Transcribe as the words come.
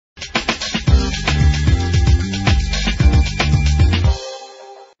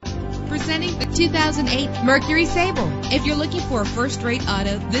2008 Mercury Sable. If you're looking for a first-rate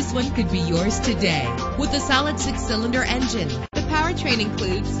auto, this one could be yours today. With a solid 6-cylinder engine, the powertrain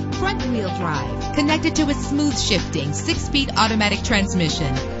includes front-wheel drive, connected to a smooth shifting 6-speed automatic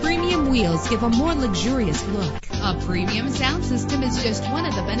transmission. Premium wheels give a more luxurious look. A premium sound system is just one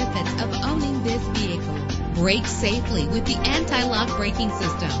of the benefits of owning this vehicle. Brake safely with the anti-lock braking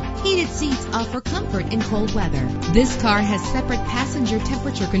system. Heated seats offer comfort in cold weather. This car has separate passenger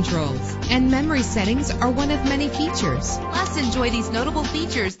temperature controls, and memory settings are one of many features. Plus, enjoy these notable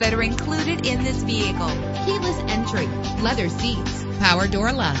features that are included in this vehicle: keyless entry, leather seats, power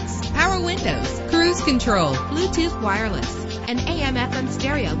door locks, power windows, cruise control, Bluetooth wireless, an AM/FM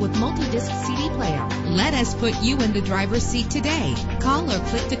stereo with multi-disc CD player. Let us put you in the driver's seat today. Call or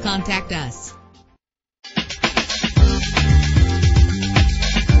click to contact us.